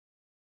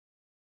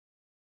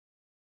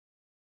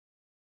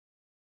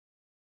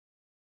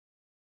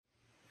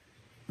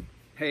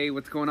Hey,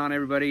 what's going on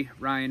everybody?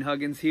 Ryan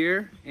Huggins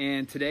here,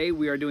 and today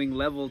we are doing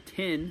level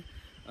 10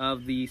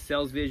 of the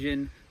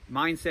Salesvision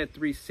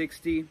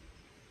Mindset360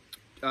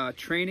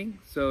 training.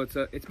 So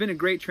it's been a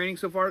great training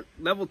so far.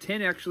 Level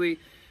 10, actually,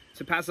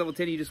 to pass level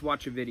 10 you just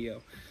watch a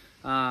video.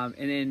 And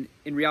then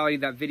in reality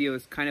that video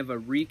is kind of a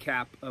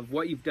recap of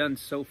what you've done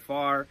so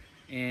far,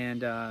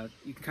 and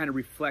you can kind of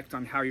reflect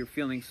on how you're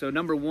feeling. So step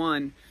number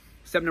one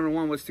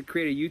was to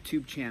create a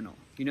YouTube channel,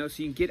 so you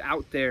can get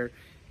out there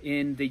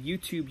in the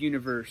YouTube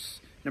universe.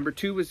 Number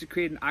two was to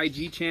create an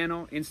IG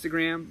channel,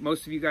 Instagram.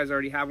 Most of you guys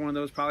already have one of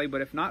those probably,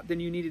 but if not, then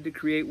you needed to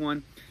create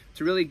one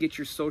to really get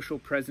your social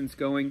presence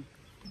going.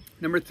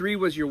 Number three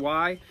was your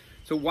why.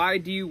 So why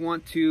do you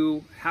want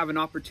to have an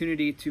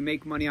opportunity to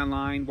make money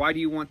online? Why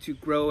do you want to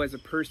grow as a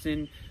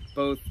person,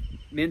 both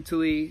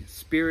mentally,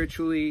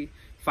 spiritually,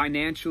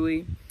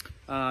 financially?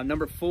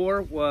 Number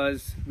four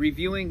was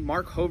reviewing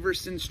Mark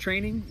Hoverson's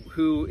training,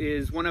 who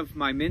is one of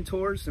my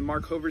mentors, and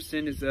Mark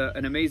Hoverson is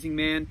an amazing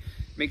man.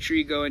 Make sure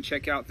you go and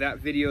check out that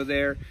video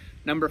there.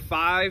 Number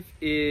five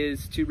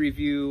is to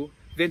review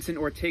Vincent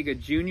Ortega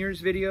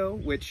Jr.'s video,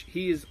 which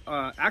he is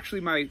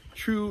actually my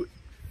true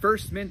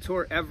first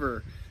mentor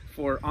ever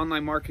for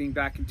online marketing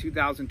back in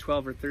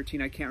 2012 or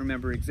 13. I can't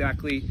remember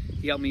exactly.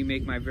 He helped me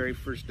make my very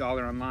first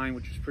 $1 online,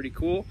 which is pretty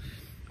cool.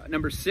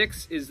 Number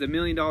six is the $1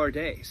 Million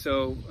Day.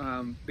 So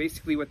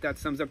basically what that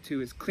sums up to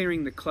is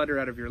clearing the clutter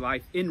out of your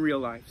life in real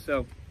life.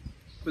 So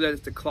whether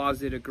it's a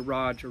closet, a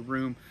garage, a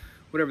room,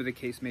 whatever the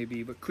case may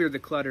be, but clear the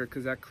clutter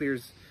because that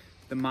clears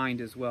the mind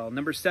as well.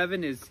 Number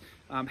seven is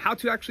how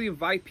to actually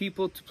invite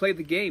people to play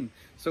the game.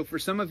 So for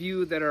some of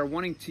you that are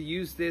wanting to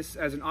use this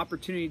as an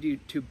opportunity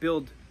to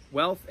build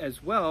wealth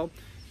as well,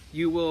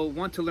 you will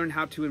want to learn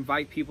how to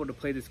invite people to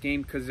play this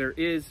game, because there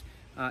is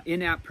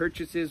in-app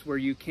purchases where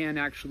you can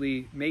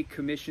actually make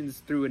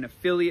commissions through an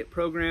affiliate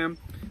program.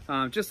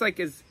 Just like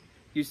as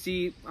you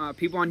see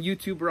people on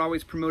YouTube are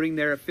always promoting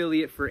their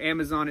affiliate for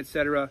Amazon,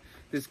 etc.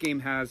 This game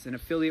has an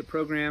affiliate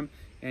program,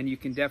 and you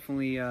can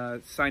definitely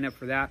sign up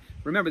for that.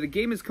 Remember, the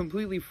game is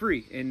completely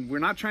free, and we're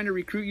not trying to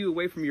recruit you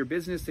away from your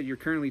business that you're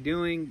currently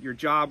doing, your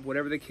job,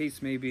 whatever the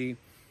case may be.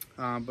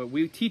 But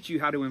we teach you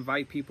how to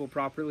invite people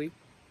properly.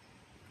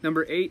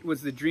 Number eight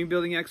was the dream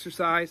building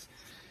exercise.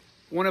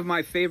 One of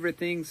my favorite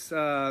things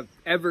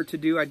ever to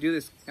do. I do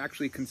this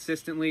actually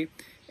consistently.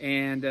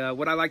 And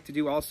what I like to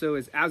do also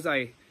is, as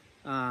I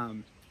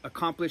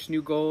accomplish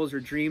new goals or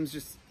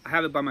dreams, I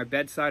have it by my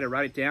bedside, I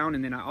write it down,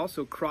 and then I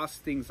also cross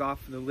things off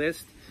the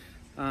list,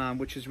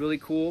 which is really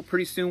cool.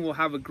 Pretty soon we'll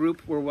have a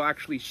group where we'll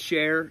actually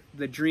share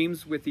the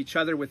dreams with each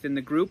other within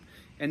the group,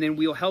 and then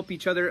we'll help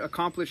each other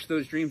accomplish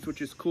those dreams,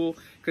 which is cool,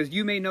 because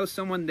you may know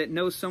someone that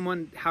knows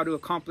someone how to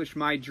accomplish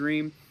my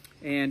dream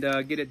and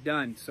get it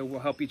done. So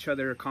we'll help each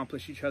other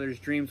accomplish each other's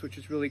dreams, which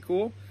is really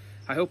cool.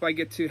 I hope I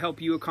get to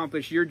help you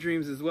accomplish your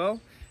dreams as well.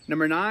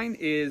 Number nine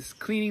is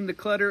cleaning the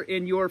clutter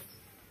in your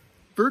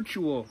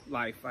virtual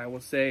life, I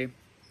will say.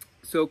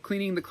 So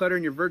cleaning the clutter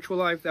in your virtual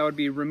life, that would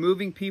be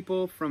removing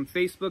people from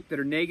Facebook that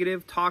are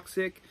negative,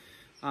 toxic,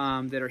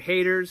 that are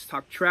haters,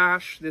 talk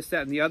trash, this,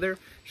 that, and the other.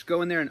 Just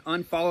go in there and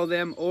unfollow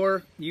them,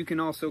 or you can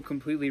also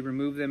completely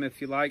remove them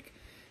if you like.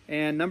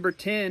 And number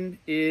 10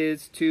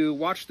 is to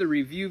watch the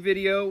review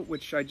video,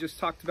 which I just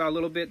talked about a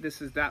little bit.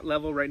 This is that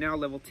level right now,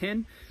 level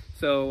 10.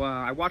 So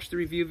I watched the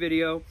review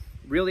video,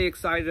 really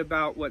excited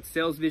about what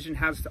Salesvision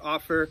has to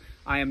offer.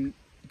 I am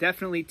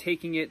definitely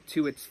taking it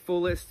to its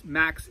fullest,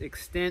 max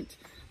extent.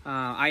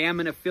 I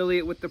am an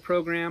affiliate with the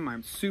program.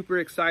 I'm super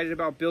excited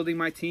about building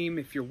my team.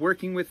 If you're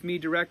working with me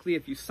directly,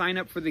 if you sign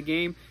up for the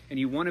game and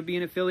you want to be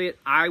an affiliate,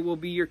 I will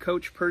be your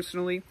coach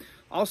personally.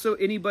 Also,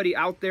 anybody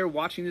out there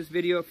watching this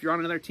video, if you're on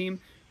another team,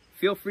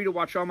 feel free to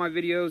watch all my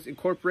videos,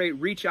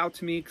 reach out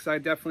to me, because I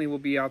definitely will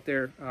be out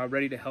there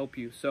ready to help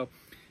you. So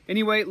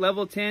anyway,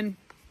 level 10,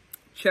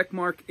 check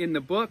mark in the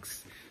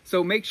books.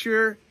 So make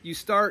sure you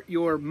start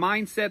your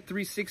Mindset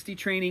 360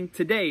 training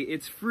today.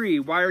 It's free.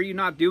 Why are you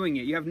not doing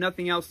it? You have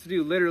nothing else to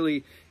do.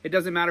 Literally, it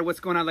doesn't matter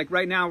what's going on. Like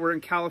right now, we're in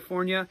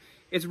California.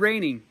 It's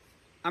raining.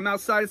 I'm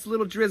outside. It's a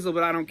little drizzle,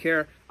 but I don't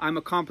care. I'm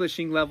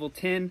accomplishing level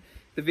 10.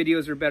 The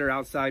videos are better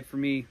outside for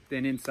me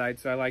than inside,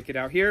 so I like it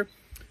out here.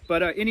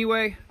 But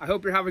anyway, I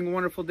hope you're having a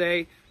wonderful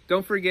day.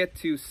 Don't forget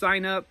to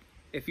sign up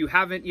if you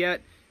haven't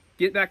yet.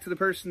 Get back to the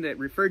person that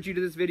referred you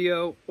to this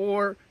video,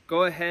 or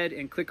go ahead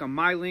and click on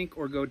my link,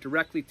 or go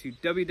directly to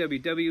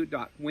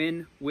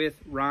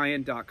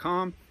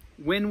www.winwithryan.com.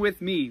 Win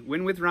with me,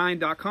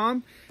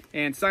 winwithryan.com,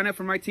 and sign up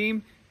for my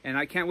team. And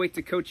I can't wait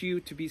to coach you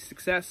to be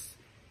success,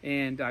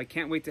 and I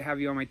can't wait to have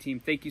you on my team.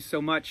 Thank you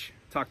so much.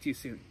 Talk to you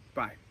soon.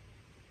 Bye.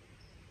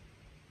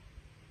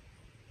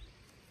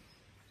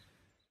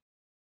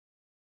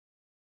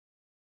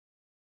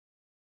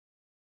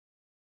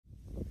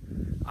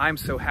 I'm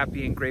so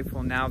happy and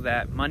grateful now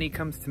that money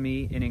comes to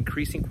me in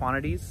increasing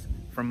quantities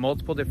from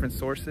multiple different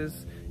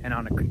sources and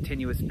on a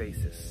continuous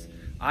basis.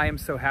 I am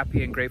so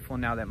happy and grateful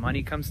now that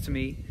money comes to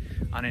me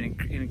in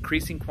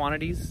increasing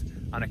quantities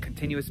on a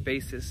continuous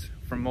basis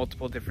from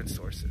multiple different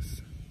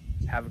sources.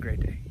 Have a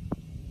great day.